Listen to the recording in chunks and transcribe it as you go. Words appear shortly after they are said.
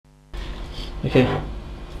Okay.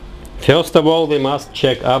 First of all, we must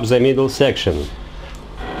check up the middle section.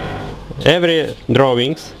 Every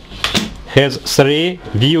drawings has three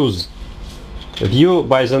views. View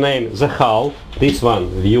by the name the hull. This one,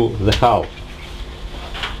 view the hull.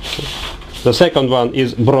 The second one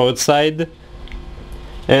is broadside,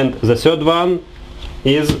 and the third one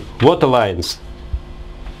is waterlines,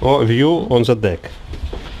 or view on the deck.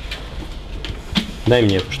 Дай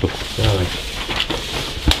мне эту штуку. Давай.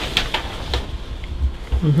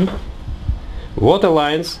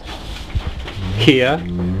 Waterlines here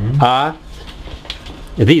are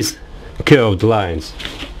these curved lines.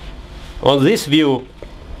 On this view,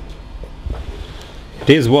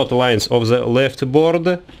 these waterlines of the left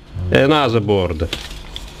board, another board.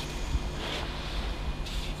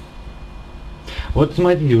 Вот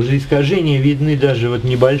смотрите, уже искажения видны даже вот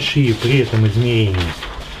небольшие при этом измерении.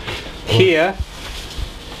 Here,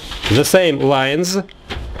 the same lines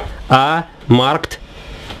are marked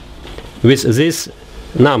with these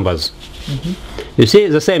numbers. You see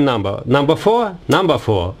the same number. Number 4, number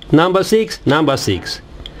 4. Number 6, number 6.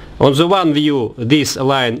 On the one view, this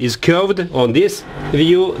line is curved. On this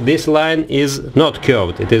view, this line is not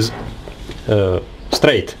curved. It is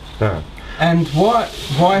straight. And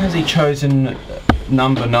why has he chosen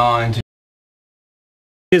number 9 to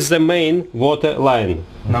This is the main water line.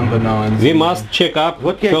 number 9? We must check up,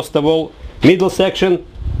 first of all, middle section,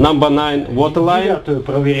 number 9 water line. Девятую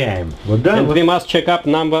проверяем. Вот, да? And we must check up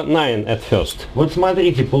number 9 at first. Вот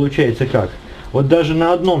смотрите, получается как. Вот даже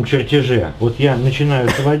на одном чертеже, вот я начинаю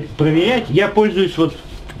проверять, я пользуюсь вот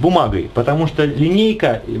бумагой, потому что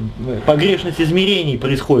линейка, погрешность измерений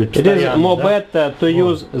происходит постоянно. It is more better to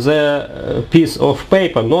use the piece of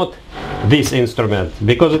paper, not this instrument,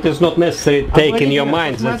 because it is not necessary to take in your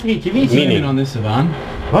mind the meaning. On this one.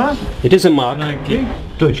 А? It is a mark.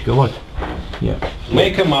 Точка, вот. Yeah.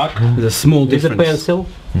 Make a mark. There's a small With a difference. pencil.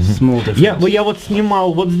 Small difference. Я вот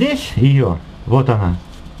снимал вот здесь ее, вот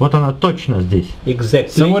она точно здесь. Exactly.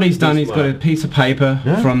 So what he's done, he's got a piece of paper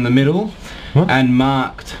from the middle and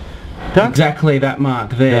marked exactly that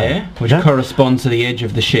mark there, which corresponds to the edge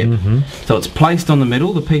of the ship. So it's placed on the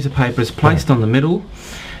middle, the piece of paper is placed on the middle,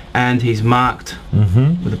 and he's marked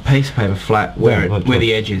with a piece of paper flat where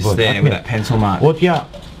the edge is there with that pencil mark. Вот я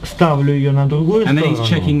ставлю ее на другую And then сторону. he's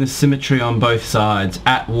checking the symmetry on both sides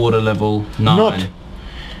at water level 9. Not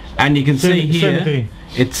and you can see here, symmetry.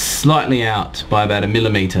 it's slightly out by about a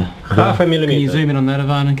millimetre. Half a millimeter. Can you zoom in on that,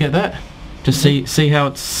 Ivan, and get that? Just see how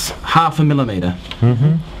it's half a millimetre.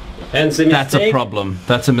 And the That's a mistake, problem.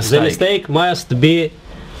 That's a the mistake. mistake must be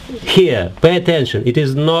here. Pay attention. It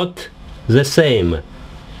is not the same.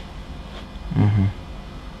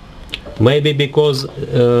 Maybe because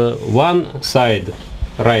one side,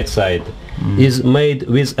 right side, is made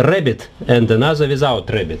with rabbit and another without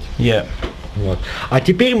rabbit. Yeah. Вот. А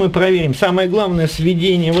теперь мы проверим самое главное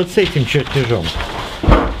сведение вот с этим чертежом.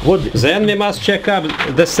 Вот, Then we must check up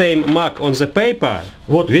the same mark on the paper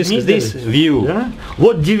вот with this view. Да?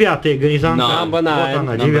 Вот девятая горизонталь. Number 9. Вот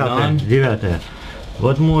она, Number девятая.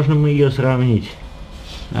 Вот можно мы ее сравнить.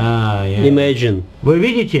 Ah, yeah. Imagine. Вы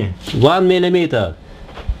видите? 1 millimeter.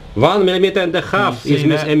 1 millimeter and a half is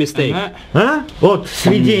a mistake. А? Вот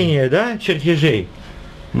сведение, да, чертежей.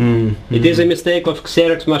 It is a mistake of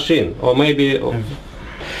Xerox machine, or maybe.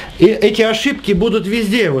 И эти ошибки будут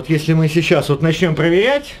везде. Вот если мы сейчас вот начнем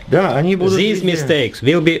проверять, да, они будут These везде. mistakes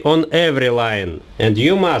will be on every line, and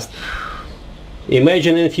you must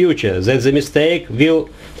imagine in future that the mistake will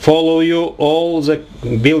follow you all the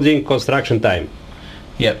building construction time.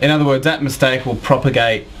 Yeah. In other words, that mistake will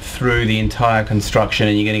propagate through the entire construction,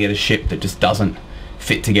 and you're going to get a ship that just doesn't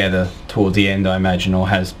fit together towards the end, I imagine, or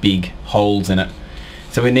has big holes in it.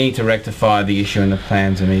 So we need to rectify the issue in the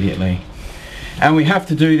plans immediately. And we have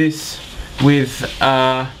to do this with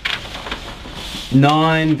 9,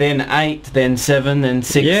 then 8, then 7, then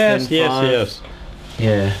 6, Yes, then 5. yes.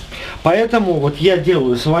 Yeah. Поэтому вот я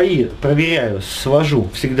делаю свои, проверяю, свожу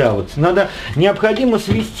всегда. Вот надо, необходимо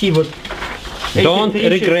свести вот. эти Don't три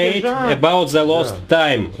regret чертежа. about the lost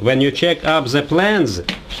time. When you check up the plans,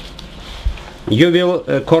 you will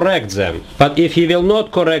correct them. But if you will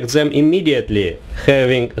not correct them immediately,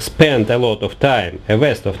 having spent a lot of time, a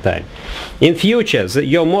waste of time, in future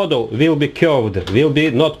your model will be curved, will be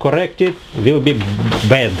not corrected, will be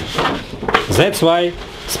bad. That's why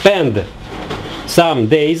spend some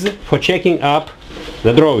days for checking up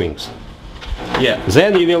the drawings. Yeah.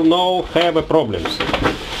 Then you will not have problems.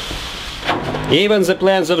 Even the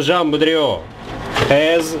plans of Jean Baudrillard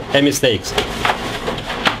has mistakes.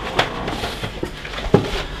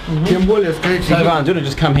 Тем более, скажите, So Ivan, do you want to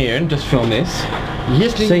just come here and just film this?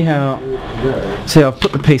 See how I've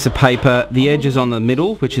put the piece of paper, the edge is on the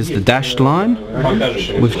middle, which is the dashed line.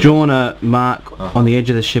 We've drawn a mark on the edge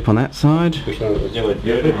of the ship on that side.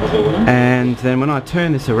 And then when I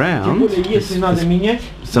turn this around,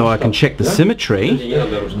 so I can check the symmetry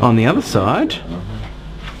on the other side,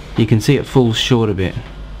 you can see it falls short a bit.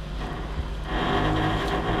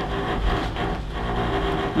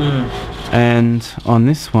 And on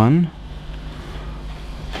this one,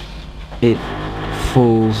 it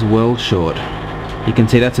falls well short. You can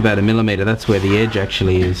see that's about 1 millimeter. That's where the edge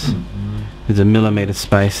actually is. There's a millimeter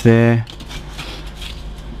space there.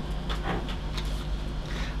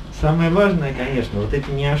 Самое важное, конечно, вот эти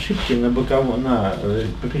не ошибки на боковом, на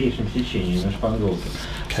поперечном сечении, на шпангоуте.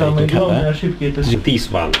 Самые главные ошибки это... This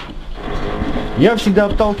one. Я всегда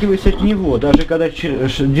отталкиваюсь от него, даже когда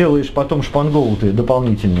делаешь потом шпангоуты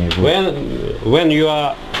дополнительные. When you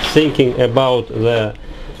are thinking about the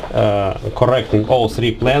correcting all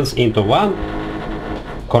three plans into one,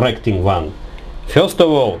 correcting one, first of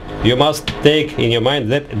all, you must take in your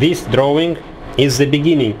mind that this drawing is the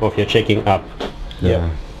beginning of your checking up. Yeah.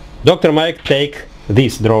 Dr. Mike take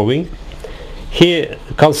this drawing, he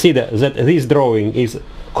consider that this drawing is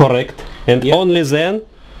correct, and only then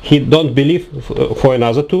he don't believe for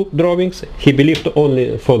another two drawings, he believed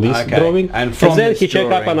only for this drawing, and then he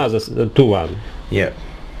check up another two one. Yeah.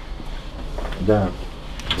 Да.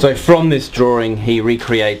 So from this drawing he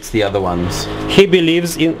recreates the other ones. He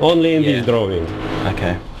believes only in this drawing.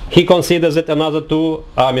 Okay. He considers that another two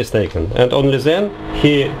are mistaken, and only then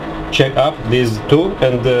he check up these two,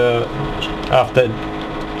 and after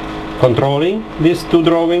controlling these two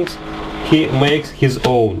drawings, he makes his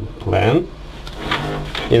own plan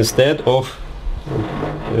instead of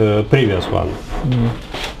previous one.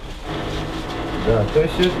 Да, то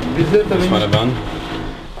есть без этого... This one I've done.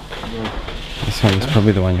 This one is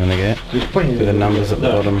probably the one you want to get. With the numbers at the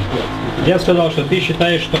bottom. Я сказал, что ты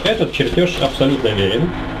считаешь, что этот чертеж абсолютно верен.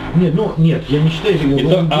 Нет, ну нет, я не считаю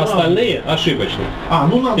его. А остальные ошибочны.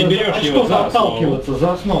 Ну надо ты берешь его за отталкиваться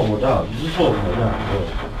за основу, да, безусловно, да.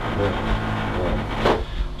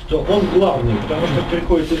 Что он главный, потому что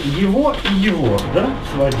приходится его и его, да,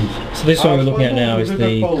 сводить. So this one we're looking at now is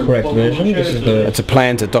the correct version. This is the... It's a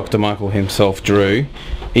plan that Dr. Michael himself drew.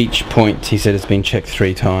 Each point, he said, has been checked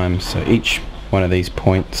 3 times. So each one of these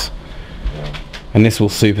points. And this will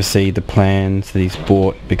supersede the plans that he's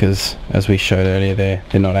bought because, as we showed earlier, they're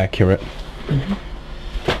not accurate.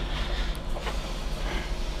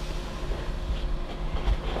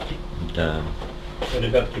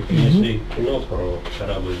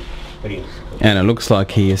 And it looks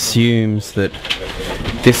like he assumes that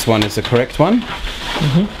this one is the correct one,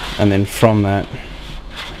 and then from that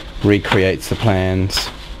recreates the plans.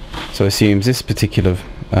 So assumes this particular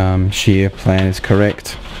shear plan is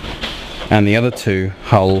correct, and the other 2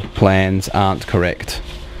 hull plans aren't correct.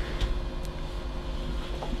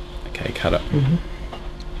 Okay, cut it.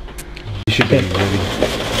 You should be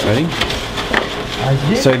ready.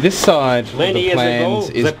 So this side of Many the years plans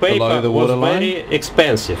ago, is the paper below the was waterline. very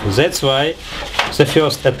expensive. That's why the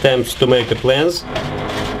first attempts to make the plans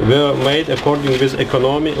were made according with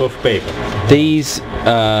economy of paper. These,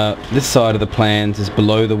 this side of the plans is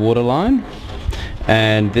below the waterline,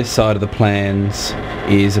 and this side of the plans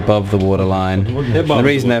is above the waterline. The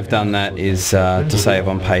reason they've done that is to save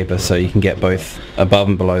on paper, so you can get both above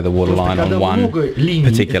and below the waterline on one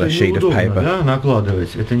particular sheet of paper. Да,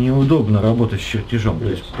 накладывать, это неудобно работать с чертежом, то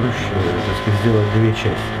есть проще, так сказать, сделать 2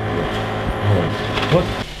 части. Вот.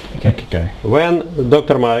 Okay. When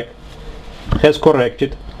Dr. Mike has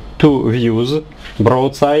corrected 2 views,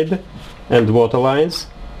 broadside and waterlines,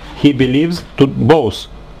 he believes to both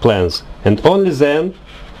plans, and only then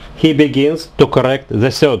he begins to correct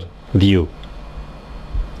the 3rd view.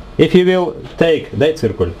 If you will take that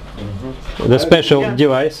circle, the special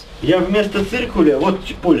device. Я вместо циркуля, вот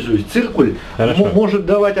пользуюсь, циркуль может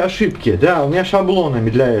давать ошибки, да, у меня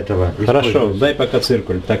шаблонами для этого. Хорошо, дай пока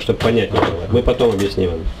циркуль, так чтобы понятнее было. Мы потом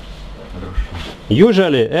объясним.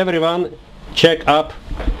 Usually everyone check up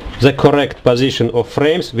the correct position of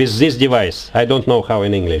frames with this device. I don't know how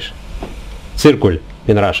in English. Circle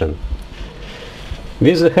in Russian.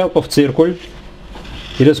 With the help of circle,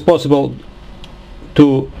 it is possible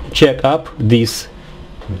to check up this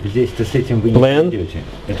Здесь-то с этим вы не пройдете.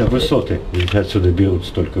 Это высоты. Здесь отсюда берут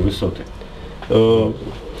столько высоты.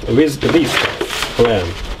 With this plan,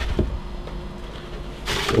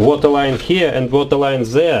 waterline here and waterline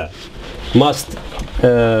there must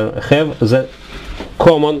have the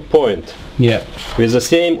common point. Yeah. With the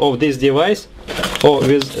same of this device, or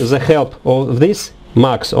with the help of this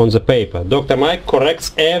marks on the paper, Dr. Mike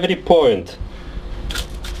corrects every point.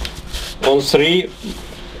 on three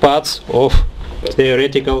parts of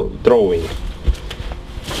theoretical drawing: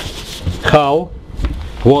 hull,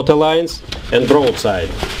 waterlines, and broadside.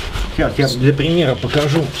 Сейчас я для примера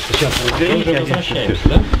покажу. Сейчас возвращаемся,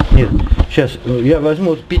 да? Нет, сейчас я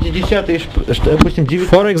возьму 50-й, допустим, 9.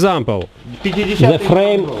 For example, 50-й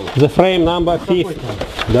the frame number 50.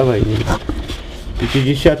 Давай.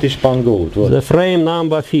 50-й шпангоут. Вот. The frame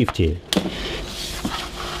number 50.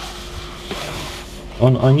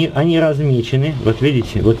 Они размечены. Вот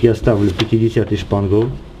видите, вот я ставлю 50-й шпангоут.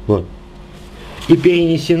 Вот. И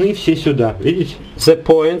перенесены все сюда. Видите? The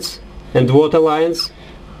points and waterlines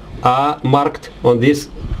are marked on this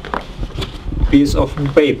piece of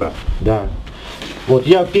paper. Да. Вот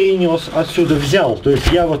я перенес отсюда, взял, то есть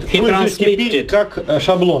я вот пользуюсь теперь как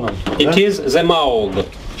шаблоном. It is the mold.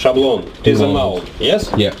 Шаблон. It is a mold. Yes?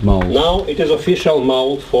 Yeah, mold. Now it is official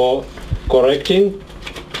mold for correcting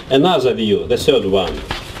another view, the third one.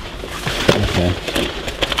 Okay.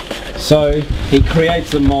 So he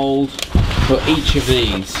creates a mold for each of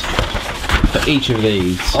these. For each of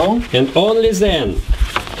these. Oh. And only then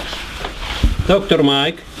Dr.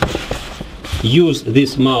 Mike used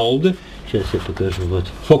this mold Сейчас я покажу. Вот.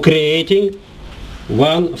 for creating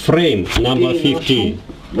one frame number 50.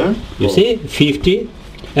 Да? You see? 50.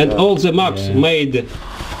 And all the marks made.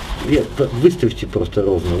 Нет, выставьте просто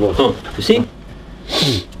ровно. Вот. You see?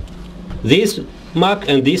 This mark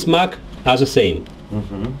and this mark are the same.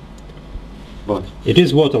 Вот. It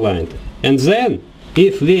is waterlined. And then,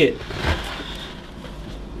 if we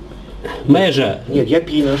measure... Нет, я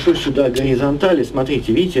переношу сюда горизонтали.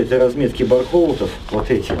 Смотрите, видите, это разметки бархолтов. Вот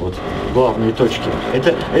эти вот главные точки.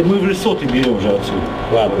 Это мы высоты берем уже отсюда.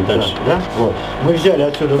 Ладно, дальше. Да? Вот. Мы взяли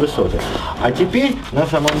отсюда высоты. А теперь, на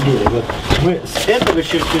самом деле, вот мы с этого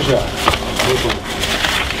чертежа,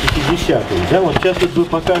 50-й, да, вот сейчас вот вы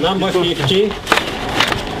покажете... Number 50. Сейчас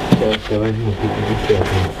я возьму 50-й.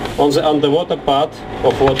 On the underwater part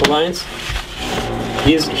of waterlines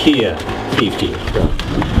is here, 50. Да.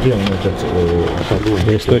 Где он этот шаблон?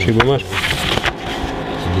 Листочек бумажки.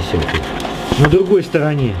 50-й. На другой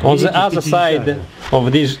стороне. On Видите, the other 50-й. side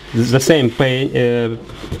of this, the same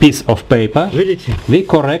piece of paper, Видите? we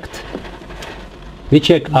correct, we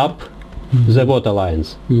check up the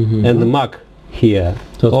waterlines and mark here.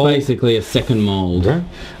 So it's all basically a second mold. Да?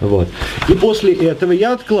 Вот. И после этого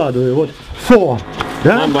я откладываю вот for,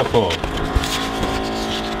 да? number 4.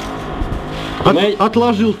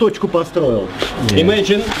 Отложил, точку построил.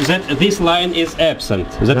 Imagine that this line is absent,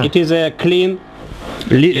 that it is a clean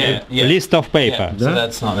list of paper. Yeah, so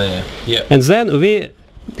that's not there. Yeah. And then we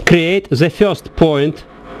create the first point,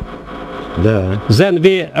 Да. then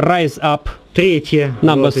we rise up Третье.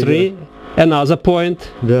 number Вот 3, идет. another point,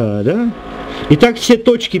 Да, да. И так все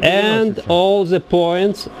точки and переносятся. all the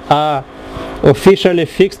points are officially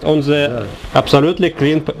fixed on the absolutely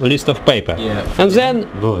clean list of paper. Yeah. And then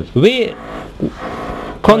Вот. we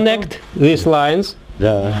connect these lines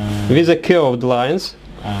Да. with the curved lines,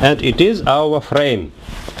 and it is our frame.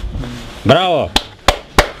 Браво!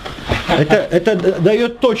 Это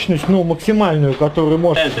дает точность, ну, максимальную, которую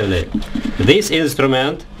может. Attentively. This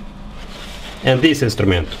instrument and this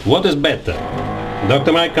instrument. What is better?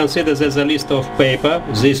 Dr. Mike considers that the list of paper,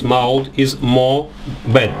 this mold, is more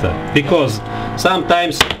better. Because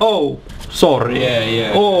sometimes, oh, sorry,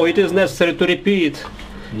 oh, it is necessary to repeat.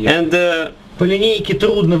 And По линейке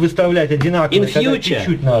трудно выставлять одинаково, In когда future.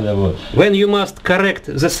 чуть-чуть надо. Вот. when you must correct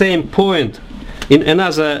the same point in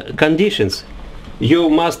another conditions, you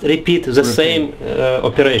must repeat the same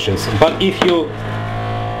operations. But if you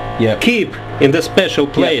keep in the special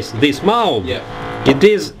place this mold, it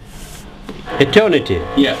is eternity,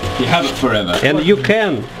 Yeah, you have it forever. and you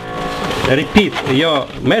can repeat your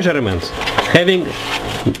measurements having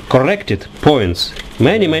corrected points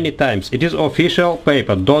many times. It is official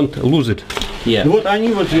paper, don't lose it. Yeah. Вот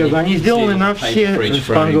они сделаны на все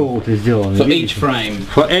шпангоуты сделаны. For видите? each frame.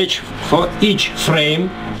 For each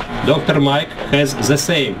frame, Dr. Mike has the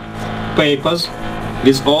same papers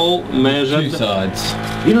with all Two measured. sides.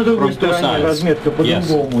 И на другой From two стороне sides. разметка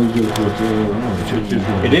по-другому идет. Вот,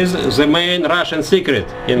 чертежом. It is the main Russian secret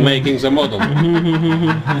in making the model.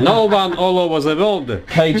 No one all over the world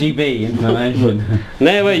KGB information.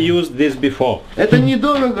 never used this before. Это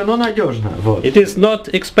недорого, но надежно. Вот. It is not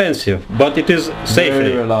expensive, but it is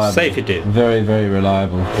Very reliable. safety. Very, very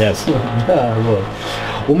reliable. Yes. Да, вот.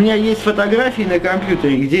 У меня есть фотографии на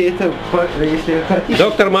компьютере, где это, если хотите.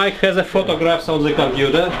 Dr. Mike has a photographs on the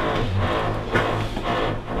computer.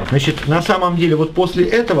 Значит, на самом деле, вот после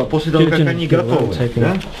этого, после того, как они готовы,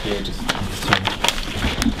 да?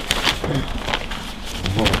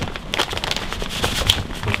 Вот.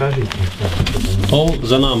 Покажите. All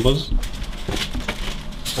the numbers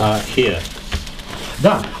here.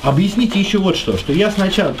 Да, объясните еще вот что я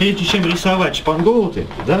сначала, прежде чем рисовать шпангоуты,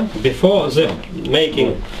 да, Before the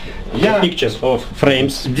making я pictures of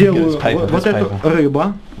frames, делаю вот эту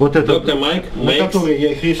рыба, вот эту, Dr. Mike на makes которой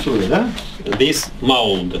я их рисую, да, this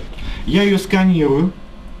mold. я ее сканирую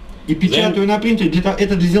и печатаю на принтере.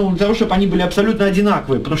 Это сделано для того, чтобы они были абсолютно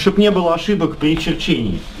одинаковые, потому что чтобы не было ошибок при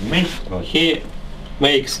черчении. He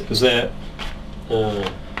makes the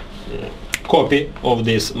copy of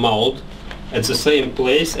this mold at the same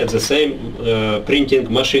place, at the same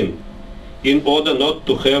printing machine, in order not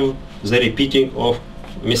to have the repeating of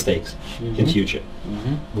mistakes in future.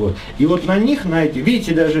 Вот. И вот на них, на эти,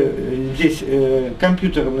 видите, даже здесь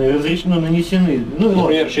компьютерные разрешено нанесены. Ну,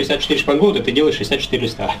 например, 64 шпангоута, ты делаешь 64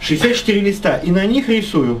 листа. 64 листа, и на них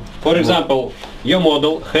рисую. For example, your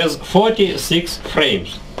model has 46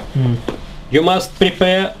 frames. You must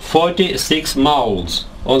prepare 46 molds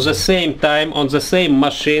on the same time, on the same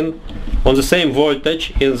machine, on the same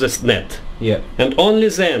voltage in the net. Yeah. And only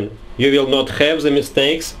then you will not have the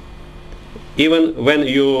mistakes, even when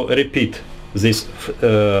you repeat this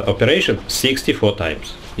operation 64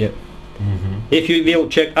 times. Yep. If you will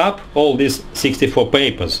check up all these 64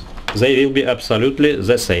 papers, they will be absolutely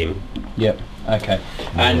the same. Yep. Okay.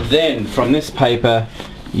 And then from this paper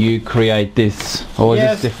you create this, or is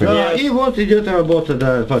this different? Да, и вот идет работа,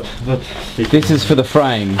 да, вот. This is for the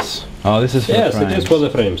frames. Oh, this is for the Yes, frames. it is for the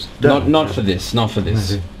frames. Not for this, not for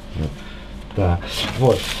this. Да,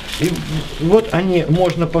 вот. И вот они,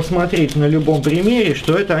 можно посмотреть на любом примере,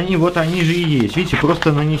 что это они, вот они же и есть. Видите,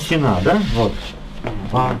 просто нанесена, да? Вот.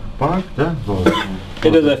 Пак, да? Вот.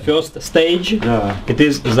 It is the first stage. Да. It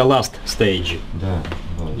is the last stage. Да.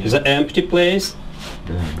 Вот. The empty place,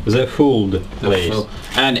 the filled place.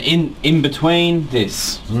 And in between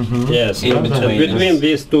this Yes, In and between between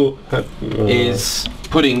these two is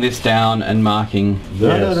putting this down and marking.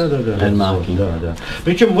 Да, Yes. да. And marking. Да.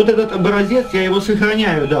 Причем вот этот образец, я его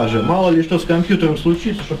сохраняю даже. Мало ли что с компьютером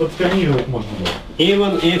случится, чтобы отсканировать можно было.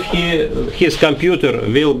 even if his computer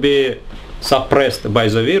will be suppressed by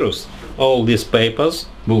the virus, all these papers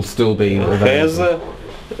Will still be has available.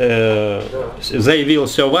 they will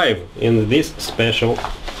survive in this special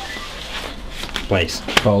place.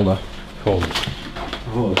 Folder. Hold.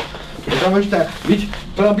 Вот. Потому что ведь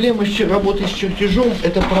проблема работы с чертежом –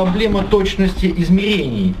 это проблема точности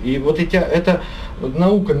измерений. И вот это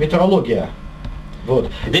наука, метрология. Вот.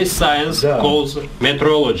 This science Да. calls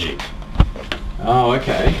metrology. Oh,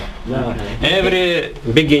 okay. Да. Every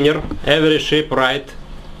beginner, every shipwright,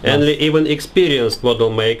 and even experienced model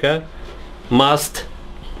maker must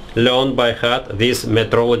learn by heart this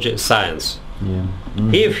metrology science.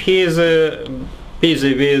 If he is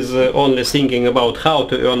busy with only thinking about how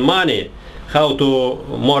to earn money, how to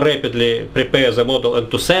more rapidly prepare the model and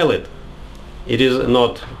to sell it, it is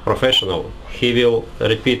not professional. He will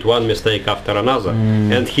repeat one mistake after another,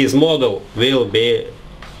 and his model will be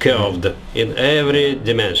curved in every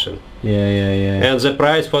dimension. Yeah. And the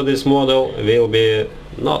price for this model will be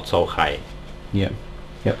not so high. Yep.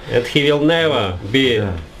 And he will never be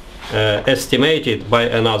estimated by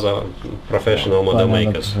another professional model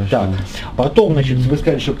makers. Так, потом, значит, вы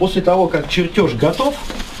сказали, что после того, как чертеж готов,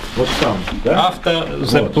 вот сам, да? After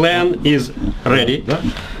the plan is ready, Да?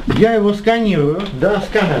 Я его сканирую, да,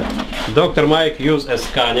 сканер. Dr. Mike use a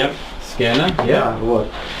scanner. Scanner. Да, вот.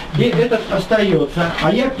 И этот остается,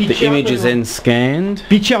 а я The image is печатаю, then scanned.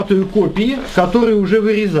 печатаю копии, которые уже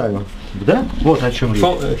вырезаю. Да? Вот о чем речь.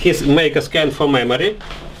 He make a scan for memory,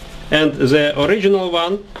 and the original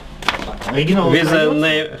one Оригинал with the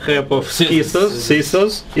остается. help of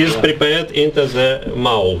scissors is prepared into the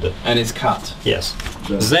mold. And it's cut. Yes.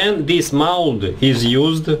 Then this mold is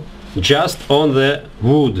used just on the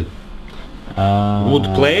wood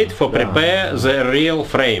plate for prepare the real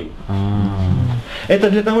frame. Это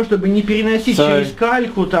для того, чтобы не переносить через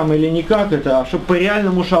кальку там или никак это, а чтобы по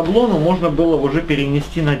реальному шаблону можно было уже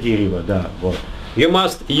перенести на дерево, да, вот. You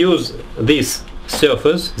must use this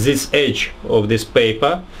surface, this edge of this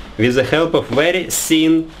paper, with the help of very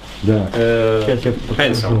thin Да. Сейчас я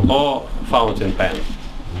pencil покажу. or fountain pen.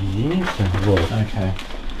 Единица, вот. Okay.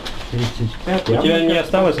 35. У тебя не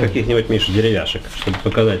осталось каких-нибудь, Миша, деревяшек, чтобы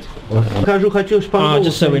показать? Покажу, хочу шпангоут.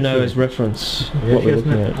 Just so we know as reference Я what we're сейчас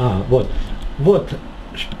looking at. вот. Вот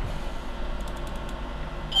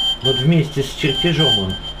вместе с чертежом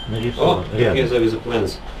он нарисован. рядом. Together with the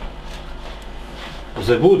plans.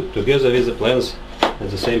 The wood together with the plans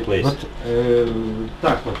at the same place. Вот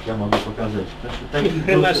так вот я могу показать. Ни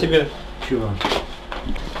хрена себе. Чего?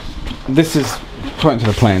 This is pointing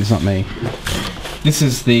to the plans, not me. This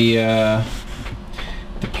is the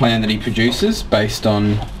plan that he produces based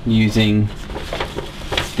on using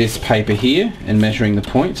this paper here and measuring the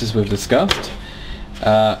points as we've discussed.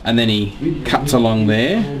 And then he cuts along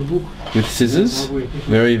there with scissors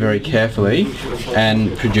very, very carefully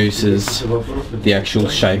and produces the actual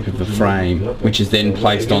shape of the frame, which is then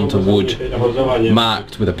placed onto wood,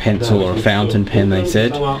 marked with a pencil or a fountain pen, they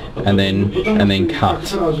said, and then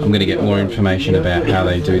cut. I'm going to get more information about how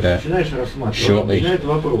they do that shortly.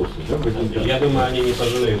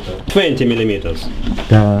 20 millimeters.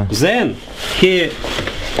 Then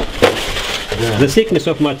the thickness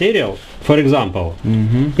of material, for example,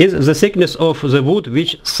 is the thickness of the wood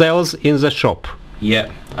which sells in the shop.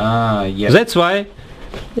 Yeah. Yeah. That's why,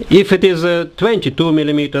 if it is 22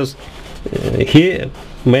 millimeters, he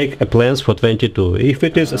make a plans for 22. If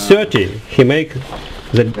it is 30, he make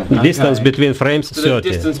the distance between frames 30. So the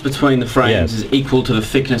distance between the frames is equal to the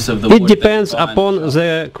thickness of the wood. It depends upon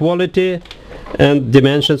the quality and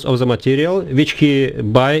dimensions of the material which he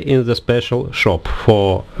buy in the special shop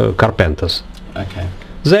for carpenters. Okay.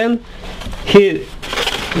 Then he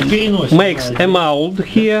makes a mold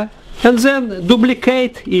here and then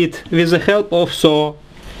duplicate it with the help of saw,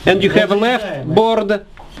 and you have a left board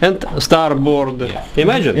and starboard. Yeah.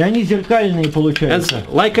 Imagine. И они зеркальные получаются. And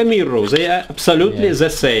like a mirror, they are absolutely the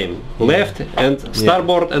same. Left and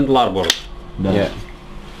starboard and larboard. Yeah.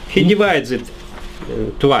 He divides it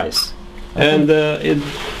twice, and the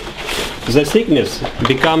thickness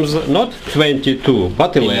becomes not 22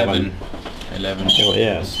 but 11. 11. Oh,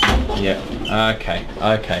 yes. Yeah. Okay.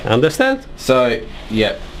 Okay. Understand? So,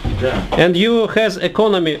 yeah. And you has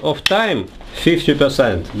economy of time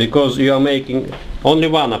 50% because you are making only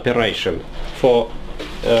one operation for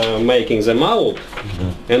making the mold,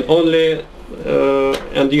 and only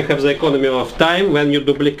and you have the economy of time when you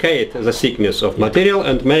duplicate the thickness of material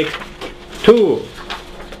and make two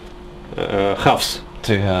halves.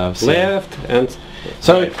 Two halves. Left and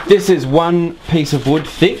so this is one piece of wood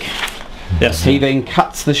thick. Yes. He then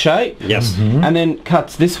cuts the shape. Yes. And then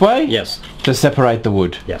cuts this way. Yes. To separate the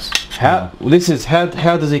wood. Yes. How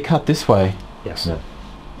does he cut this way? Yes.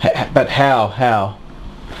 But how?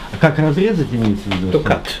 Как разрезать имеется в виду? To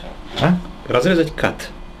cut. А? Разрезать cut.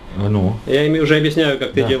 Ну. Я им уже объясняю,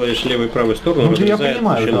 как ты делаешь левую и правую сторону. Ну, я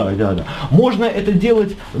понимаю, да. Можно это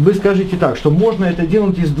делать, вы скажите так, что можно это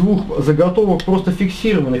делать из двух заготовок, просто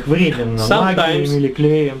фиксированных временно, магнием или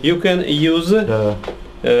клеем. You can use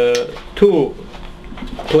two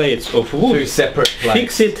plates of wood, two separate plates,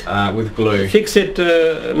 fix it with glue. Fix it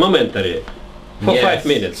momentarily for 5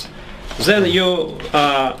 minutes. Then you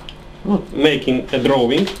are making a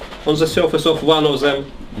drawing on the surface of one of them.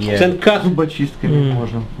 Then cut. Зубочистками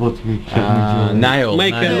можно. Вот nailed.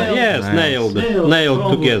 Make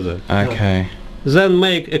nailed together. Okay. Then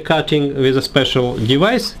make a cutting with a special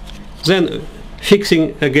device. Then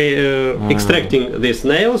fixing again, extracting these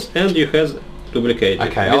nails, and you have duplicate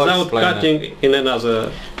it without cutting in another.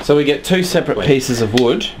 So we get two separate pieces of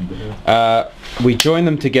wood. We join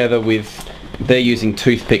them together with. They're using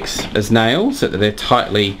toothpicks as nails so that they're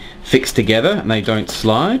tightly fixed together and they don't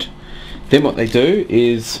slide. Then what they do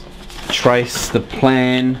is trace the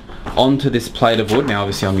plan onto this plate of wood. Now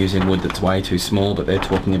obviously I'm using wood that's way too small, but they're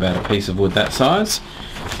talking about a piece of wood that size.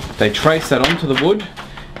 They trace that onto the wood,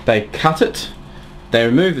 they cut it, they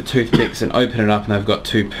remove the toothpicks and open it up, and they've got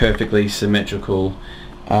two perfectly symmetrical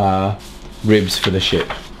ribs for the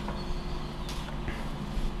ship.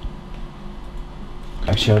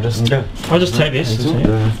 Actually, I'll just take this.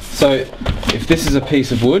 So, if this is a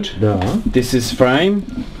piece of wood, this is frame.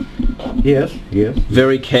 Yes.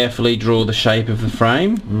 Very carefully draw the shape of the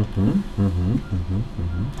frame,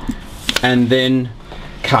 and then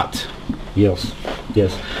cut. Yes.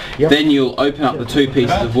 Then you'll open up the two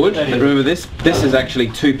pieces of wood. But remember this is actually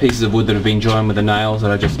two pieces of wood that have been joined with the nails that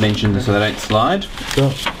I just mentioned so they don't slide.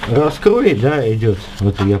 Раскрой, да, идет.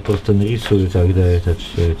 Вот я просто нарисую тогда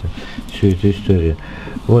всю эту историю.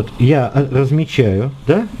 Вот я размечаю,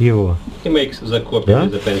 да, его. He makes the copy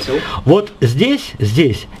with the pencil. Вот здесь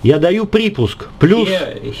я даю припуск плюс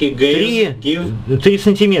 3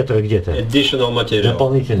 сантиметра где-то. Additional material.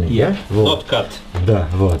 Дополнительный. Not cut. Да,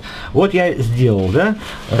 вот. Вот я сделал, да,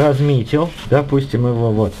 разметил, допустим,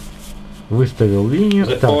 его вот. Выставил линию.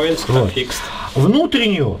 The points are fixed.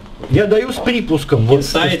 Внутреннюю я даю с припуском, вот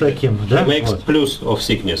с таким, да? Makes plus of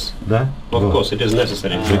thickness. Да. Of course, it is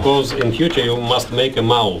necessary because in future you must make a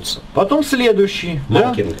molds. Потом следующий,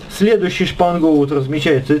 да? Следующий шпангоут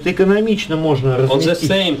размечается. Это экономично можно разместить. On the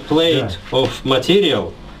same plate of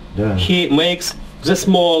material, he makes the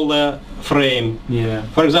smaller frame. Yeah.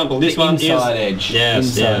 For example, this one is edge.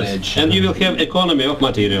 Inside edge. And you will have economy of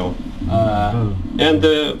material. And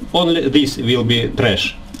only this will be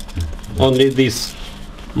trash. Only this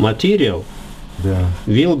material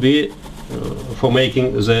will be for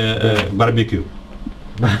making the barbecue.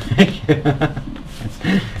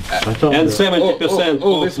 And 70%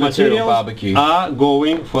 of materials are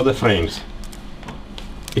going for the frames.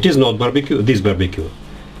 It is not barbecue, this barbecue.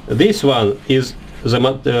 This one is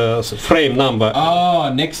the frame number.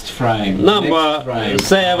 Oh, next frame. Number next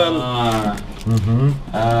frame. 7.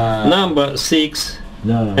 Number 6.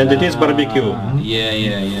 And it is barbecue.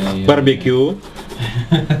 Yeah. Barbecue.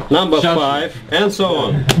 Number 5 and so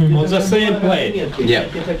on the same plate. Yeah.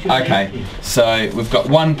 Okay. So we've got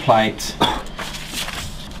one plate.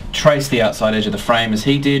 Trace the outside edge of the frame as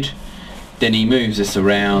he did. Then he moves this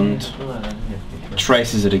around.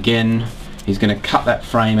 Traces it again. He's going to cut that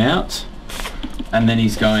frame out. And then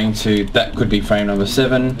he's going to, that could be frame number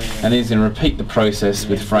 7, and then he's going to repeat the process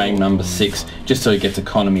with frame number 6, just so he gets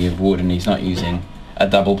economy of wood and he's not using a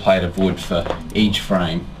double plate of wood for each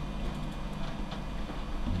frame.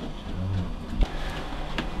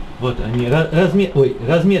 Вот они,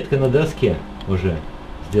 разметка на доске уже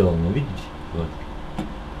сделана, видите?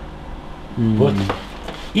 Вот.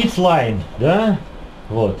 Each line, да?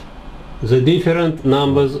 Вот. The different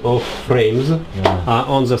numbers of frames are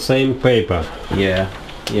on the same paper. Yeah.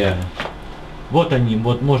 Вот они,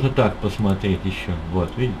 вот можно так посмотреть еще.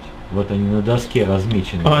 Вот, видите? Вот они на доске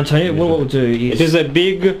размечены. I'll tell you what we'll do is... It is a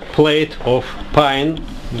big plate of pine,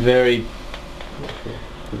 very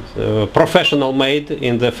professional made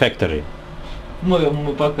in the factory.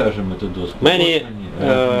 Мы покажем эту доску. Many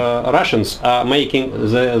Russians are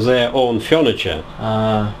making their own furniture.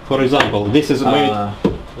 For example, this is made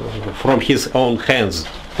from his own hands.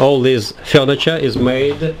 All this furniture is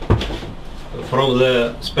made from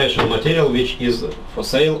the special material which is for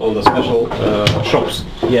sale on the special shops.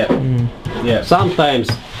 Yeah. Sometimes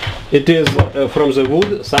it is from the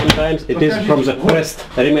wood, sometimes it is from the pressed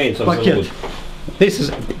remains of the wood. This is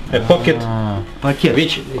a pocket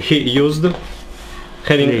which he used.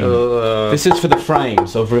 This is for the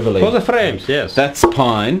frames of Rivoli. For the frames, yes. That's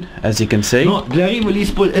pine, as you can see. Но для Rivoli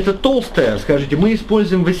это толстая, скажите, мы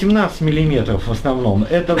используем 18 миллиметров в основном.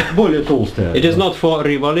 Это более толстая. It is not for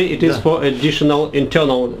Rivoli, it is for additional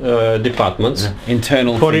internal departments.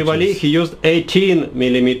 Internal For features. Rivoli he used 18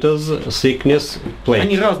 millimeters thickness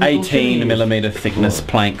plank. 18 millimeter thickness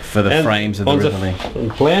plank for the And frames of the on Rivoli. the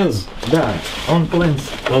plans, Да, on plans.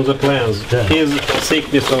 on the plans, his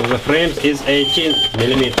thickness of the frames is 18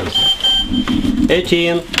 millimeters.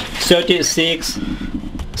 18, 36,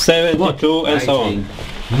 72 and so on.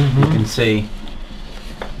 You can see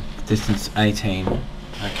distance 18. Okay.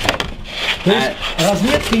 То есть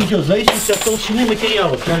разметка идет в зависимости от толщины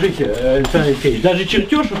материала. Скажите, Александр Алексеевич, даже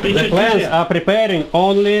чертеж при The plans чертеже. are preparing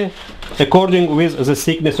only according with the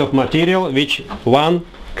thickness of material which one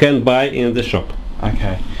can buy in the shop.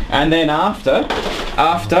 Okay. And then after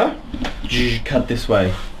cut this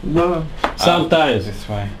way. Sometimes, This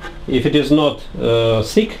way. if it is not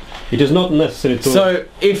thick, it is not necessary to... So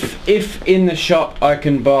if in the shop I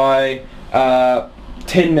can buy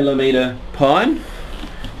 10 millimeter pine,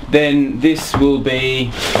 then this will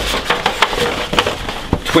be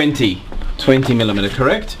 20 millimeter,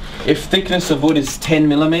 correct? If thickness of wood is 10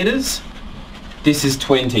 millimeters, this is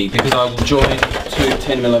 20 because I will join two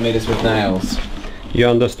 10 millimeters with nails. You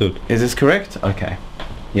understood. Is this correct? Okay.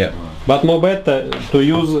 Yeah. But more better to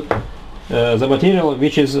use the material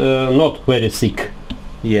which is not very thick.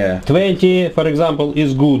 Yeah. 20, for example,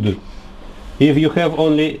 is good. If you have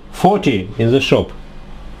only 40 in the shop,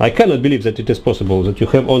 I cannot believe that it is possible that you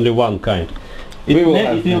have only one kind. It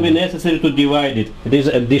will be necessary to divide it. It is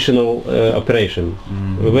additional operation.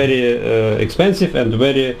 Very expensive and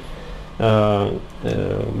very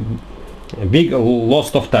big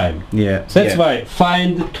loss of time. Yeah. That's why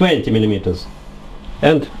find 20 millimeters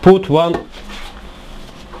and put one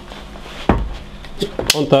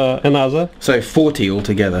onto another. So 40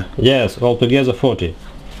 altogether. Yes, altogether 40.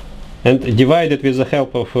 And divide it with the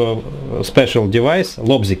help of a special device,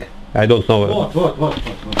 lobzik. I don't know.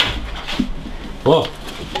 Вот.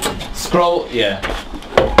 Scroll, yeah.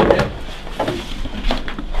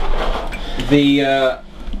 The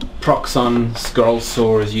Proxon scroll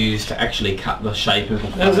saw is used to actually cut the shape of the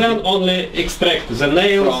And then only extract the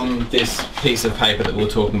nails from this piece of paper that we're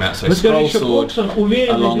talking about. So Вы scroll скажите, sword Proxon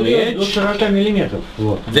уверенно along the берет до edge. 40 миллиметров.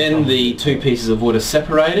 Вот. Then the two pieces of wood are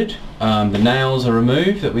separated, the nails are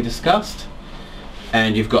removed that we discussed,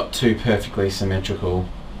 and you've got two perfectly symmetrical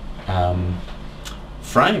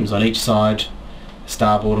frames on each side,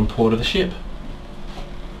 starboard and port of the ship.